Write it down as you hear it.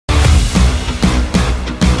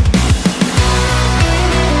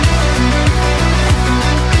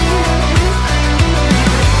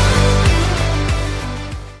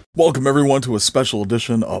Welcome everyone to a special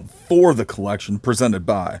edition of For the Collection presented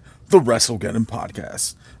by the WrestleGeddon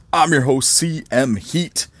Podcast. I'm your host CM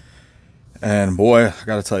Heat, and boy, I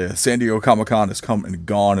gotta tell you, San Diego Comic-Con has come and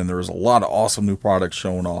gone, and there's a lot of awesome new products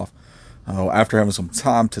showing off. After having some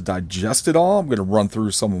time to digest it all, I'm going to run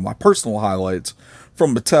through some of my personal highlights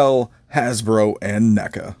from Mattel, Hasbro, and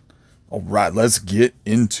NECA. Alright, let's get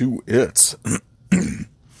into it.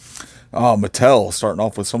 Mattel, starting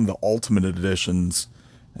off with some of the Ultimate Editions.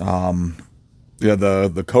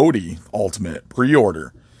 The Cody Ultimate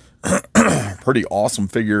pre-order. Pretty awesome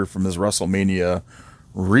figure from his WrestleMania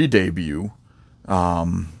re-debut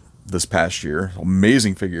this past year.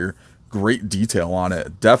 Amazing figure. Great detail on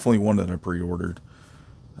it. Definitely one that I pre-ordered.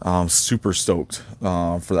 Super stoked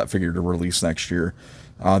for that figure to release next year.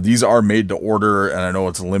 These are made to order, and I know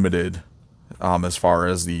it's limited as far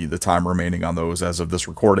as the time remaining on those. As of this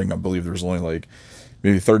recording, I believe there's only like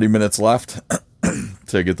maybe 30 minutes left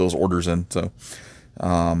to get those orders in. So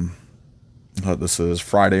this is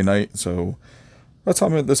Friday night, so by the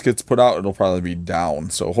time this gets put out, it'll probably be down.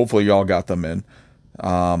 So hopefully y'all got them in.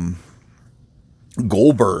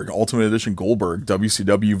 Goldberg, Ultimate Edition Goldberg,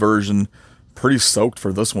 WCW version. Pretty stoked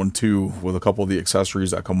for this one too, with a couple of the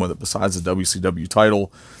accessories that come with it besides the WCW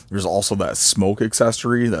title. There's also that smoke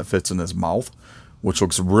accessory that fits in his mouth, which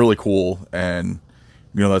looks really cool, and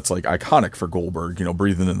you know, that's like iconic for Goldberg, you know,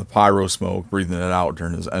 breathing in the pyro smoke, breathing it out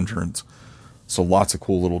during his entrance. So lots of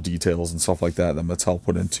cool little details and stuff like that Mattel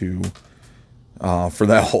put into for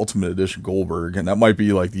that Ultimate Edition Goldberg. And that might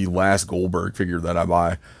be like the last Goldberg figure that I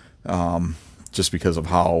buy, just because of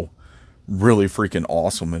how really freaking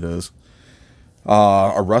awesome it is.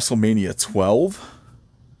 A WrestleMania 12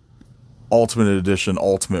 Ultimate Edition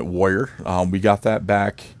Ultimate Warrior. We got that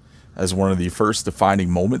back as one of the first Defining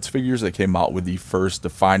Moments figures that came out with the first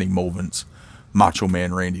Defining Moments Macho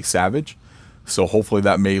Man Randy Savage. So hopefully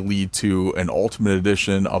that may lead to an Ultimate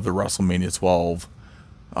Edition of the WrestleMania 12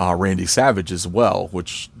 Randy Savage as well,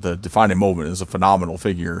 which the Defining Moment is a phenomenal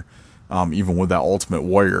figure. Even with that Ultimate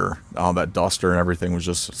Warrior, that duster and everything was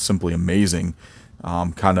just simply amazing.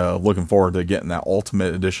 Kind of looking forward to getting that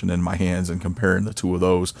Ultimate Edition in my hands and comparing the two of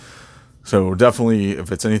those. So definitely,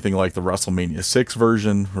 if it's anything like the WrestleMania 6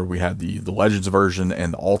 version, where we had the Legends version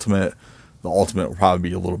and the Ultimate will probably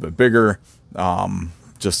be a little bit bigger,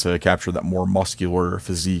 just to capture that more muscular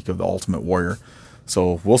physique of the Ultimate Warrior.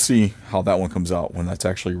 So we'll see how that one comes out when that's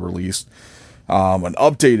actually released. An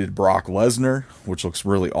updated Brock Lesnar, which looks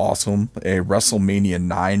really awesome. A WrestleMania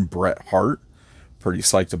 9 Bret Hart. Pretty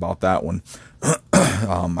psyched about that one.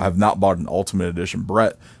 I have not bought an Ultimate Edition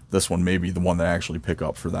Bret. This one may be the one that I actually pick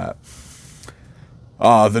up for that.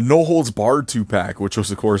 The No Holds Barred 2-pack, which was,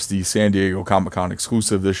 of course, the San Diego Comic-Con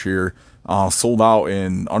exclusive this year, sold out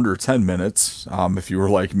in under 10 minutes. If you were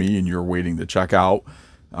like me and you were waiting to check out,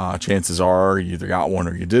 chances are you either got one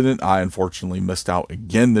or you didn't. I unfortunately missed out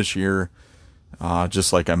again this year,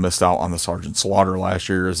 just like I missed out on the Sergeant Slaughter last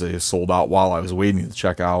year, as they sold out while I was waiting to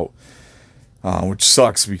check out, which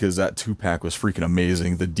sucks because that 2-pack was freaking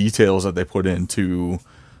amazing. The details that they put into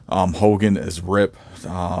Hogan as Rip,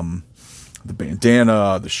 the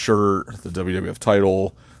bandana, the shirt, the WWF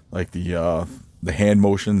title, like the hand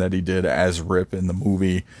motion that he did as Rip in the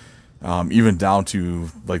movie, even down to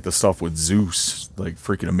like the stuff with Zeus, like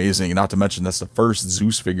freaking amazing. And not to mention that's the first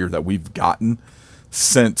Zeus figure that we've gotten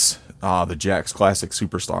since the Jakks Classic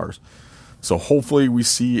Superstars. So hopefully we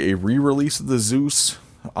see a re-release of the Zeus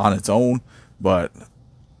on its own, but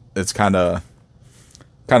it's kind of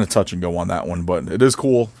touch and go on that one. But it is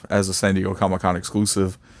cool as a San Diego Comic-Con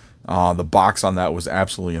exclusive. The box on that was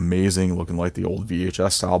absolutely amazing, looking like the old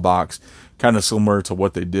VHS style box, kind of similar to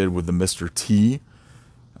what they did with the Mr. T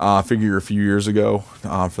figure a few years ago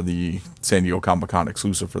for the San Diego Comic-Con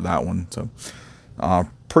exclusive for that one. So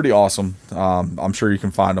pretty awesome. I'm sure you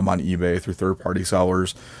can find them on eBay through third-party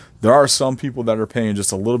sellers. There are some people that are paying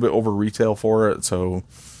just a little bit over retail for it, so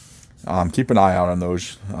keep an eye out on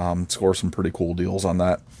those. Score some pretty cool deals on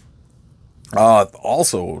that.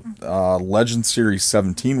 Also, Legend Series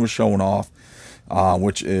 17 was showing off,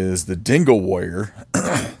 which is the Dingo Warrior,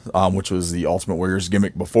 which was the Ultimate Warrior's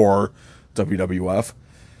gimmick before WWF.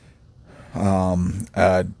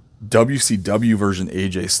 WCW version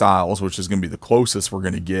AJ Styles, which is going to be the closest we're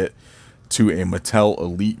going to get to a Mattel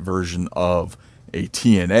Elite version of a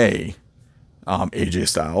TNA AJ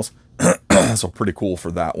Styles. So pretty cool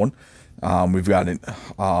for that one. We've got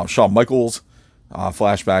Shawn Michaels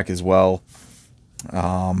flashback as well,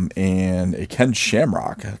 and a Ken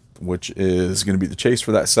Shamrock, which is going to be the chase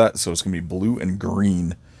for that set, so it's going to be blue and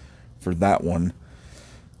green for that one.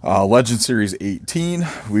 Legend Series 18,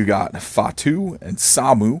 we've got Fatu and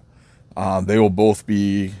Samu. They will both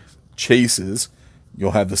be chases.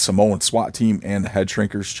 You'll have the Samoan SWAT team and the Head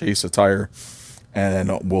Shrinkers chase attire. And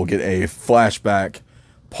then we'll get a flashback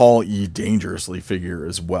Paul E. Dangerously figure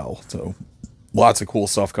as well. So lots of cool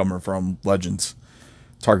stuff coming from Legends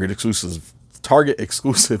Target exclusive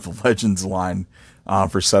Legends line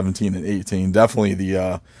for 17 and 18. Definitely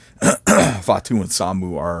the Fatu and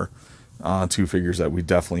Samu are two figures that we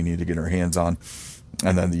definitely need to get our hands on.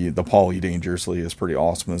 And then the Paul E. Dangerously is pretty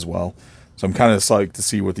awesome as well. So I'm kind of psyched to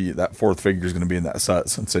see what that fourth figure is going to be in that set,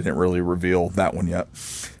 since they didn't really reveal that one yet.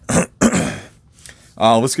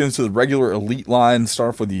 Let's get into the regular Elite line.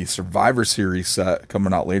 Start off with the Survivor Series set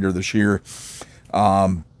coming out later this year.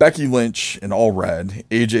 Becky Lynch in all red,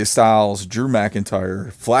 AJ Styles, Drew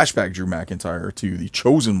McIntyre, flashback Drew McIntyre to the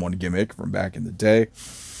Chosen One gimmick from back in the day.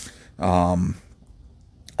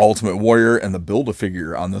 Ultimate Warrior, and the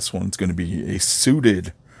Build-A-Figure on this one is going to be a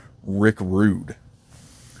suited Rick Rude.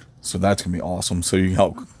 So that's going to be awesome. So you can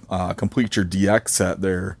help complete your DX set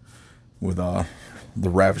there with the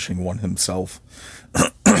Ravishing One himself.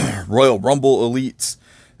 Royal Rumble Elites,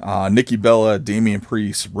 Nikki Bella, Damian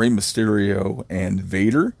Priest, Rey Mysterio, and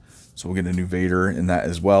Vader. So we'll get a new Vader in that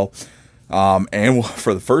as well. And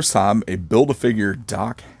for the first time, a Build-A-Figure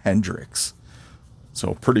Doc Hendricks.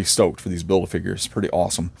 So pretty stoked for these Build-A-Figures. Pretty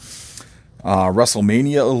awesome.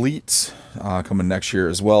 WrestleMania Elites coming next year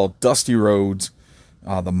as well. Dusty Rhodes,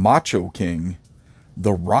 the Macho King,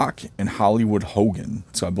 The Rock, and Hollywood Hogan.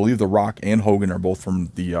 So I believe The Rock and Hogan are both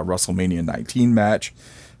from the WrestleMania 19 match.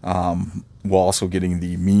 We're also getting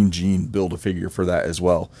the Mean Gene Build-A-Figure for that as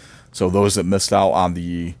well. So those that missed out on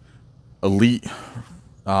the Elite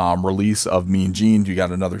release of Mean Gene, you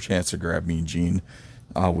got another chance to grab Mean Gene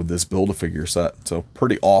with this Build-A-Figure set. So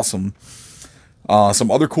pretty awesome. Some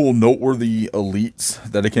other cool noteworthy Elites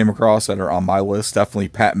that I came across that are on my list. Definitely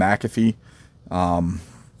Pat McAfee.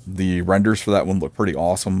 The renders for that one look pretty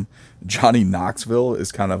awesome. Johnny Knoxville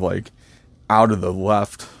is kind of like out of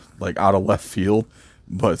left field,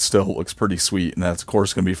 but still looks pretty sweet. And that's, of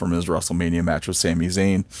course, going to be from his WrestleMania match with Sami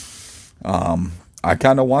Zayn. I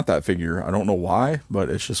kind of want that figure. I don't know why, but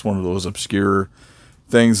it's just one of those obscure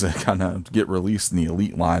things that kind of get released in the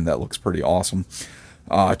Elite line that looks pretty awesome.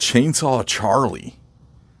 Chainsaw Charlie.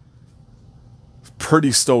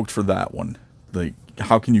 Pretty stoked for that one. Like,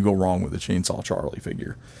 how can you go wrong with a Chainsaw Charlie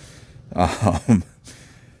figure?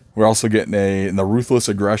 We're also getting in the Ruthless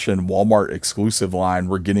Aggression Walmart exclusive line,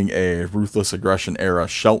 we're getting a Ruthless Aggression era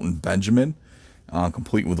Shelton Benjamin,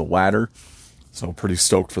 complete with a ladder. So pretty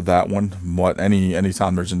stoked for that one.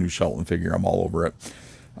 Anytime there's a new Shelton figure, I'm all over it.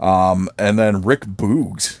 And then Rick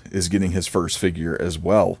Boogs is getting his first figure as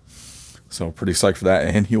well. So pretty psyched for that.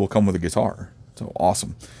 And he will come with a guitar. So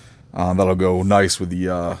awesome. That'll go nice with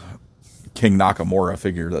the King Nakamura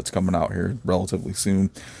figure that's coming out here relatively soon.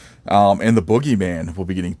 And the Boogeyman will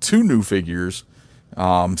be getting two new figures.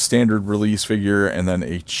 Standard release figure and then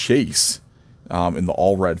a Chase in the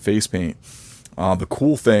all red face paint. The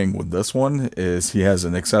cool thing with this one is he has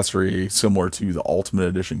an accessory similar to the Ultimate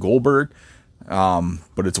Edition Goldberg,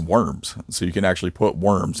 but it's worms. So you can actually put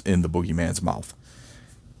worms in the Boogeyman's mouth,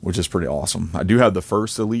 which is pretty awesome. I do have the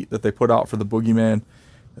first Elite that they put out for the Boogeyman.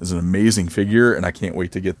 It's an amazing figure, and I can't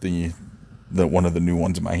wait to get the one of the new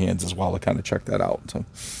ones in my hands as well to kind of check that out. So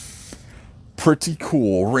pretty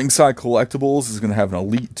cool. Ringside Collectibles is going to have an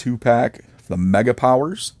Elite 2-pack for the Mega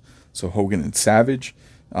Powers, so Hogan and Savage.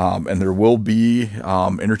 And there will be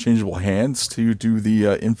interchangeable hands to do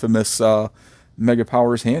the infamous Mega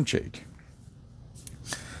Powers handshake.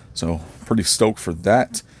 So pretty stoked for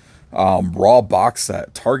that. Raw box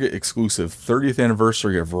set, Target exclusive, 30th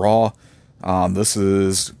anniversary of Raw. This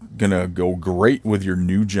is going to go great with your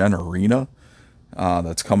New Gen Arena.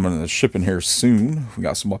 That's coming and shipping here soon. We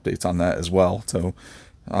got some updates on that as well. So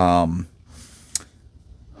that's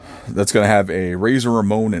going to have a Razor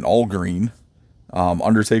Ramon in all green,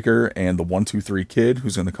 Undertaker, and the 1-2-3 Kid,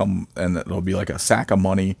 who's going to come, and it'll be like a sack of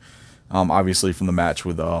money, obviously from the match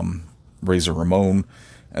with Razor Ramon.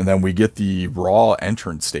 And then we get the Raw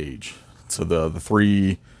entrance stage. So the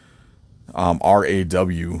three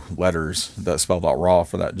RAW letters that spelled out Raw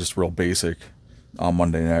for that just real basic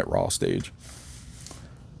Monday Night Raw stage.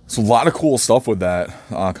 So a lot of cool stuff with that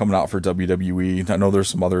coming out for WWE. I know there's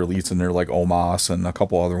some other Elites in there like Omos and a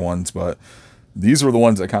couple other ones, but these were the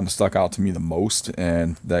ones that kind of stuck out to me the most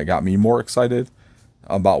and that got me more excited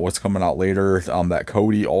about what's coming out later. That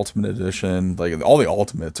Cody Ultimate Edition, like all the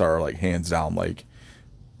Ultimates are like hands down like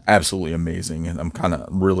absolutely amazing, and I'm kind of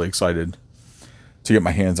really excited to get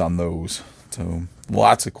my hands on those. So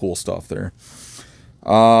lots of cool stuff there.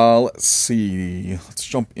 Let's see. Let's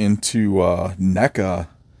jump into NECA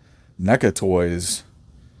toys.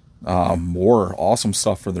 More awesome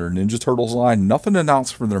stuff for their Ninja Turtles line. Nothing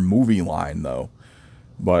announced for their movie line, though.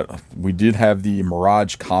 But we did have the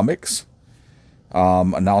Mirage Comics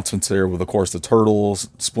announcements there with, of course, the Turtles,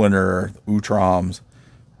 Splinter, Utroms,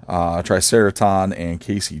 Triceraton, and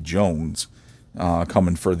Casey Jones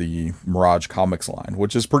coming for the Mirage Comics line,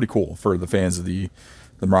 which is pretty cool for the fans of the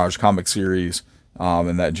Mirage Comics series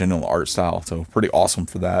and that general art style. So pretty awesome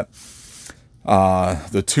for that.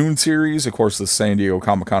 The Toon series, of course, the San Diego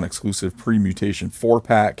Comic-Con exclusive pre-mutation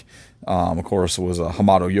 4-pack. Of course, it was a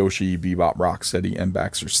Hamato Yoshi, Bebop Rocksteady, and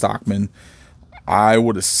Baxter Stockman. I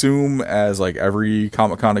would assume, as like every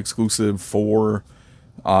Comic-Con exclusive for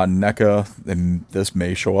NECA, and this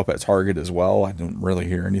may show up at Target as well. I don't really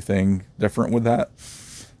hear anything different with that.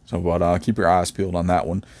 So, but keep your eyes peeled on that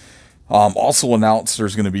one. Also announced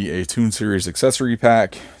there's going to be a Toon Series accessory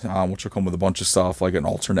pack, which will come with a bunch of stuff like an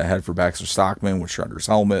alternate head for Baxter Stockman with Shredder's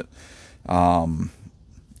helmet. And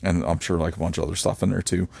I'm sure like a bunch of other stuff in there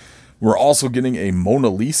too. We're also getting a Mona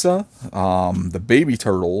Lisa, the Baby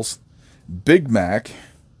Turtles, Big Mac,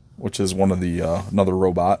 which is one of the another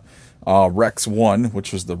robot, Rex 1,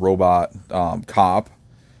 which was the robot cop,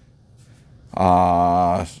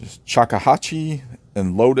 Chakahachi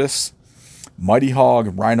and Lotus, Mighty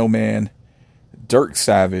Hog, Rhino Man, Dirk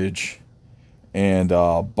Savage, and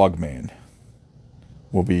Bugman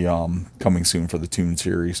will be coming soon for the Toon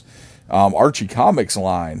series. Archie Comics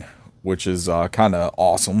line, which is kind of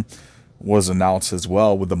awesome, was announced as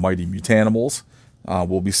well with the Mighty Mutanimals.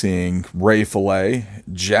 We'll be seeing Ray Fillet,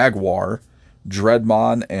 Jaguar,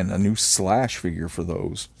 Dreadmon, and a new Slash figure for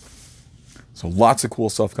those. So lots of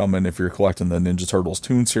cool stuff coming if you're collecting the Ninja Turtles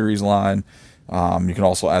Toon series line. You can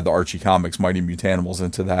also add the Archie Comics Mighty Mutanimals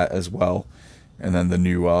into that as well. And then the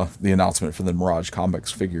new the announcement for the Mirage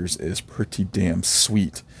Comics figures is pretty damn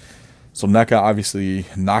sweet. So NECA obviously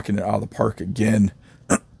knocking it out of the park again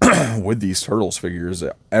with these Turtles figures.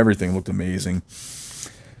 Everything looked amazing.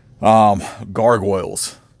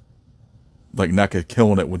 Gargoyles. Like NECA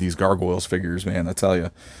killing it with these Gargoyles figures, man, I tell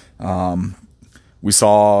you. We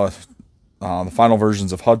saw the final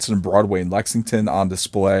versions of Hudson, Broadway, and Lexington on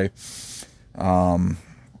display,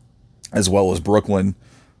 as well as Brooklyn.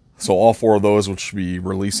 So all four of those, which should be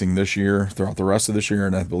releasing this year, throughout the rest of this year,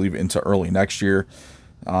 and I believe into early next year.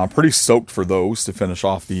 Pretty stoked for those to finish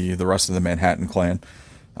off the rest of the Manhattan Clan.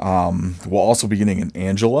 We'll also be getting an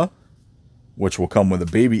Angela, which will come with a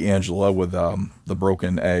baby Angela with the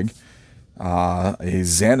broken egg, a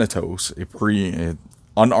Xanatos, a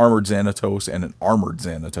unarmored Xanatos, and an armored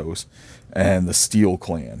Xanatos, and the Steel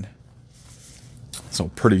Clan. So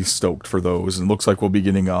pretty stoked for those. And looks like we'll be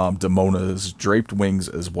getting Damona's Draped Wings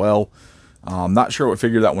as well. Not sure what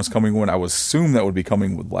figure that one's coming with. I would assume that would be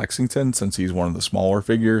coming with Lexington since he's one of the smaller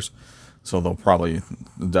figures. So they'll probably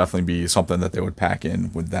definitely be something that they would pack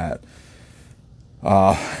in with that.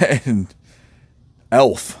 And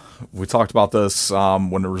Elf. We talked about this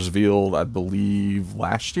when it was revealed, I believe,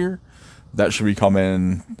 last year. That should be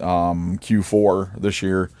coming Q4 this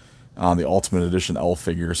year. The Ultimate Edition Elf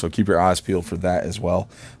figure, so keep your eyes peeled for that as well.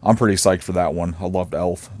 I'm pretty psyched for that one. I loved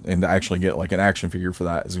Elf, and to actually get like an action figure for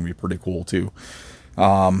that is going to be pretty cool too.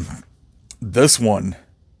 This one,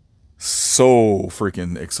 so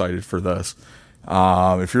freaking excited for this.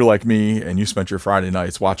 If you're like me and you spent your Friday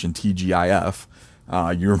nights watching TGIF,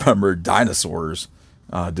 you remember Dinosaurs,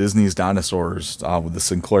 Disney's Dinosaurs with the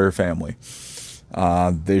Sinclair family.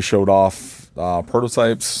 They showed off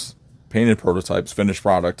prototypes, painted prototypes, finished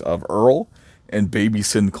product of Earl and Baby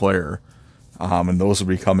Sinclair. And those will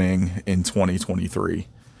be coming in 2023.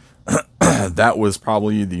 That was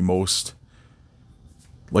probably the most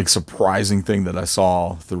like surprising thing that I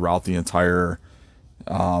saw throughout the entire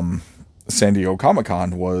San Diego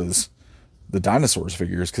Comic-Con was the Dinosaurs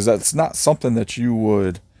figures, because that's not something that you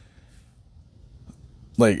would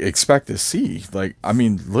like expect to see. Like, I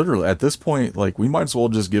mean, literally at this point, like we might as well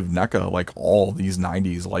just give NECA like all these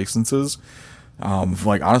 90s licenses.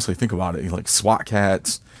 Like honestly, think about it. Like SWAT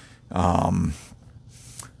Cats, freaking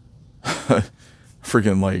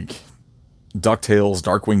like DuckTales,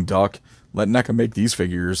 Darkwing Duck. Let NECA make these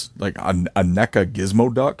figures. Like a NECA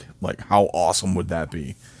Gizmo Duck. Like how awesome would that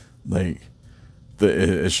be? Like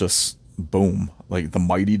it's just boom. Like the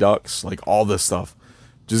Mighty Ducks. Like all this stuff.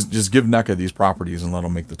 Just give NECA these properties and let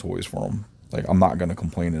them make the toys for them. Like, I'm not going to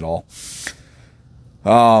complain at all.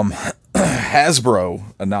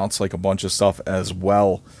 Hasbro announced, like, a bunch of stuff as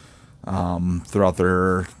well throughout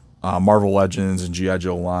their Marvel Legends and G.I.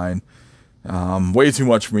 Joe line. Way too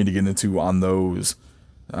much for me to get into on those.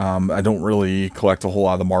 I don't really collect a whole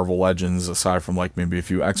lot of the Marvel Legends, aside from, like, maybe a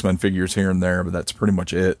few X-Men figures here and there, but that's pretty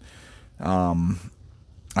much it. I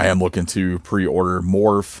am looking to pre-order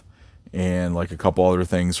Morph and like a couple other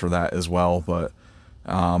things for that as well. But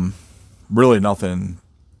really nothing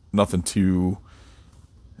too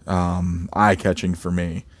eye catching for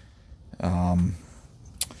me.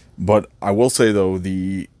 But I will say though,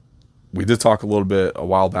 we did talk a little bit a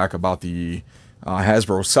while back about the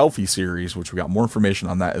Hasbro Selfie series, which we got more information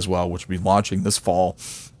on that as well, which will be launching this fall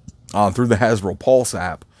through the Hasbro Pulse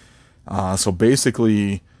app. So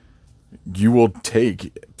basically, you will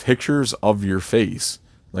take pictures of your face,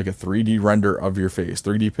 like a 3D render of your face,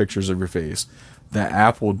 3D pictures of your face. That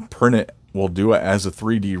app will print it, will do it as a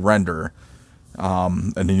 3D render.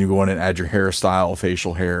 And then you go in and add your hairstyle,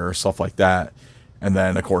 facial hair, stuff like that. And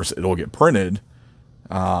then, of course, it'll get printed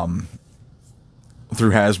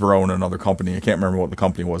through Hasbro and another company. I can't remember what the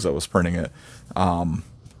company was that was printing it.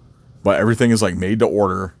 But everything is like made to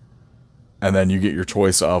order. And then you get your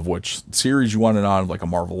choice of which series you want it on, like a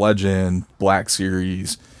Marvel Legend, Black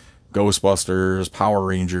Series, Ghostbusters, Power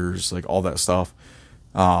Rangers, like all that stuff.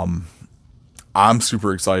 I'm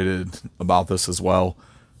super excited about this as well.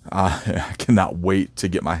 I cannot wait to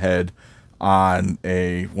get my head on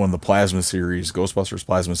one of the Plasma Series, Ghostbusters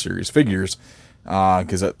Plasma Series figures,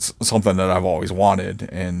 because that's something that I've always wanted,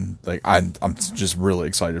 and like I'm just really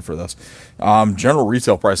excited for this. General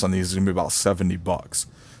retail price on these is gonna be about $70,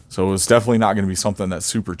 so it's definitely not gonna be something that's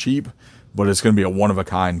super cheap, but it's gonna be a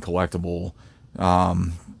one-of-a-kind collectible.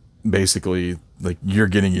 Basically, like you're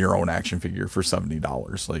getting your own action figure for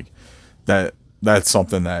 $70. Like that's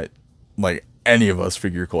something that like any of us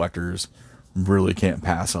figure collectors really can't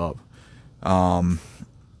pass up.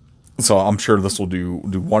 So I'm sure this will do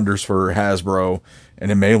wonders for Hasbro,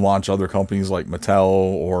 and it may launch other companies like Mattel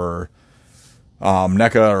or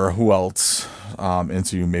NECA or who else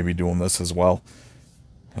into maybe doing this as well.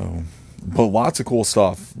 But lots of cool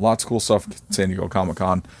stuff at San Diego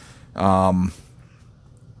Comic-Con. I'm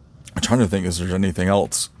trying to think, is there anything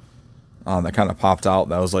else that kind of popped out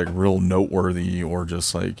that was like real noteworthy or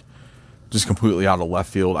just completely out of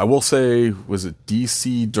left field? I will say, was it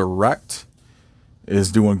DC Direct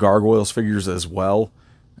is doing Gargoyles figures as well.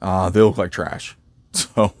 They look like trash.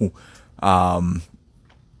 So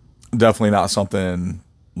definitely not something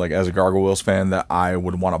like, as a Gargoyles fan, that I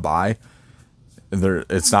would want to buy.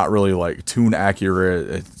 It's not really like toon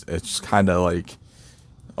accurate. It's kind of like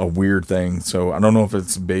a weird thing. So I don't know if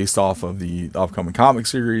it's based off of the upcoming comic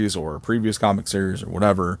series or previous comic series or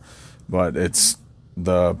whatever, but it's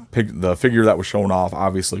the figure that was shown off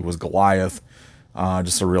obviously was Goliath,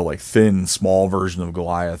 just a real like thin, small version of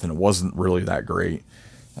Goliath, and it wasn't really that great.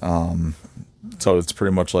 So it's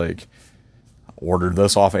pretty much like ordered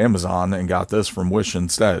this off Amazon and got this from Wish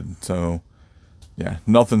instead. So yeah,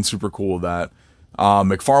 nothing super cool with that.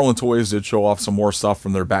 McFarlane Toys did show off some more stuff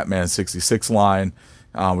from their Batman 66 line.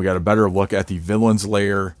 We got a better look at the Villains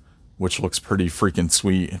Lair, which looks pretty freaking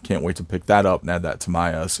sweet. I can't wait to pick that up and add that to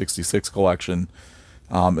my 66 collection.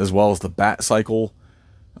 As well as the Bat Cycle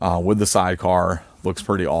with the sidecar. Looks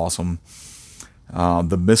pretty awesome.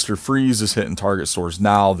 The Mr. Freeze is hitting Target stores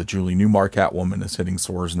now. The Julie Newmar Catwoman is hitting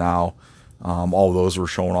stores now. All of those were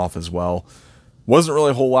shown off as well. Wasn't really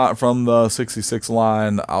a whole lot from the 66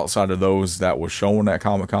 line outside of those that was shown at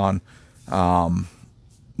Comic-Con.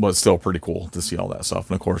 But still pretty cool to see all that stuff.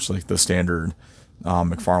 And of course, like the standard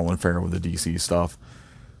McFarlane fare with the DC stuff.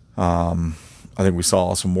 I think we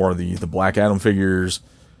saw some more of the Black Adam figures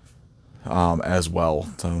as well.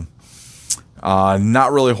 So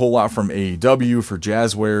not really a whole lot from AEW for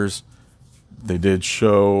Jazzwares. They did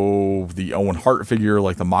show the Owen Hart figure,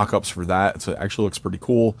 like the mock-ups for that. So it actually looks pretty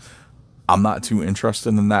cool. I'm not too interested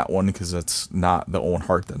in that one because it's not the Owen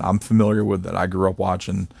Hart that I'm familiar with, that I grew up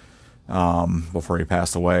watching before he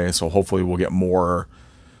passed away. So hopefully we'll get more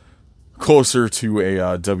closer to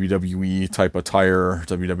a WWE type attire,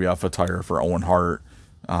 WWF attire for Owen Hart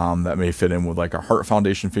that may fit in with like a Hart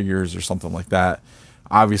Foundation figures or something like that.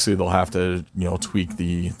 Obviously they'll have to, tweak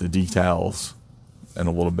the details and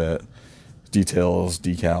a little bit. Details,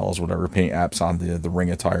 decals, whatever, paint apps on the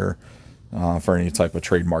ring attire for any type of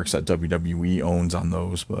trademarks that WWE owns on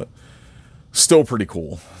those. But still pretty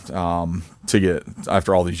cool to get,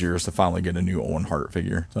 after all these years, to finally get a new Owen Hart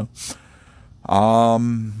figure. So,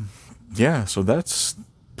 yeah, so that's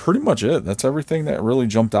pretty much it. That's everything that really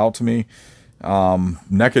jumped out to me.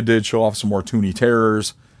 NECA did show off some more Toonie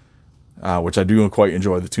Terrors, which I do quite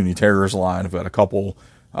enjoy the Toonie Terrors line. I've got a couple.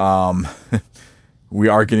 We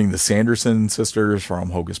are getting the Sanderson sisters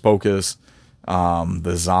from Hocus Pocus,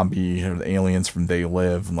 the zombie or the aliens from They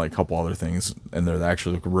Live, and like a couple other things in there that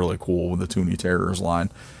actually look really cool with the Toonie Terrors line.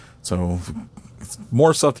 So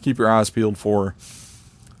more stuff to keep your eyes peeled for,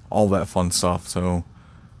 all that fun stuff. So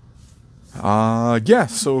yeah,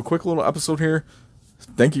 so a quick little episode here.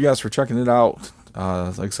 thank you guys for checking it out.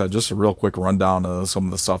 Like I said, just a real quick rundown of some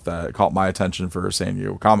of the stuff that caught my attention for San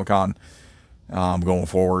Diego Comic-Con going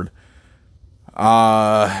forward.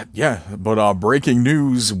 But breaking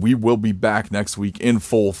news, we will be back next week in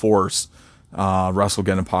full force.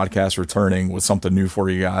 WrestleGeddon podcast returning with something new for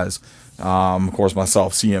you guys. Of course,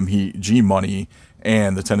 myself, CM Heat, G Money,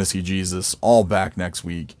 and the Tennessee Jesus all back next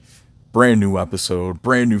week. Brand new episode,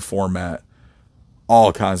 brand new format,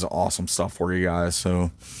 all kinds of awesome stuff for you guys.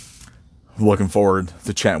 So looking forward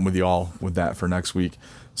to chatting with you all with that for next week.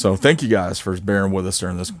 So thank you guys for bearing with us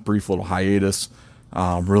during this brief little hiatus.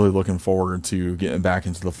 Really looking forward to getting back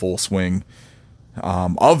into the full swing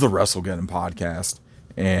of the WrestleGeddon podcast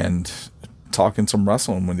and talking some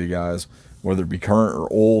wrestling with you guys, whether it be current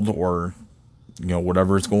or old or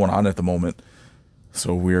whatever is going on at the moment.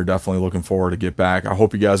 So we are definitely looking forward to get back. I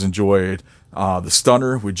hope you guys enjoyed the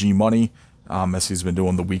Stunner with G Money, as he's been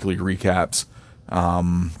doing the weekly recaps.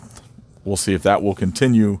 We'll see if that will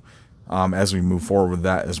continue as we move forward with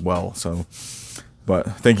that as well. So, but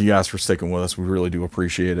thank you guys for sticking with us. We really do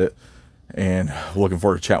appreciate it, and looking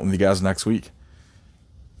forward to chatting with you guys next week.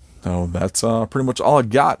 So that's pretty much all I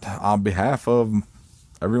got on behalf of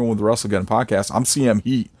everyone with the WrestleGeddon podcast. I'm CM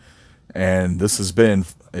Heat, and this has been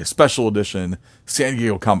a special edition San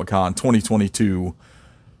Diego Comic-Con 2022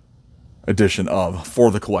 edition of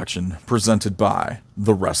For the Collection, presented by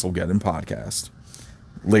the WrestleGeddon podcast.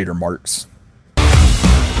 Later, Marks.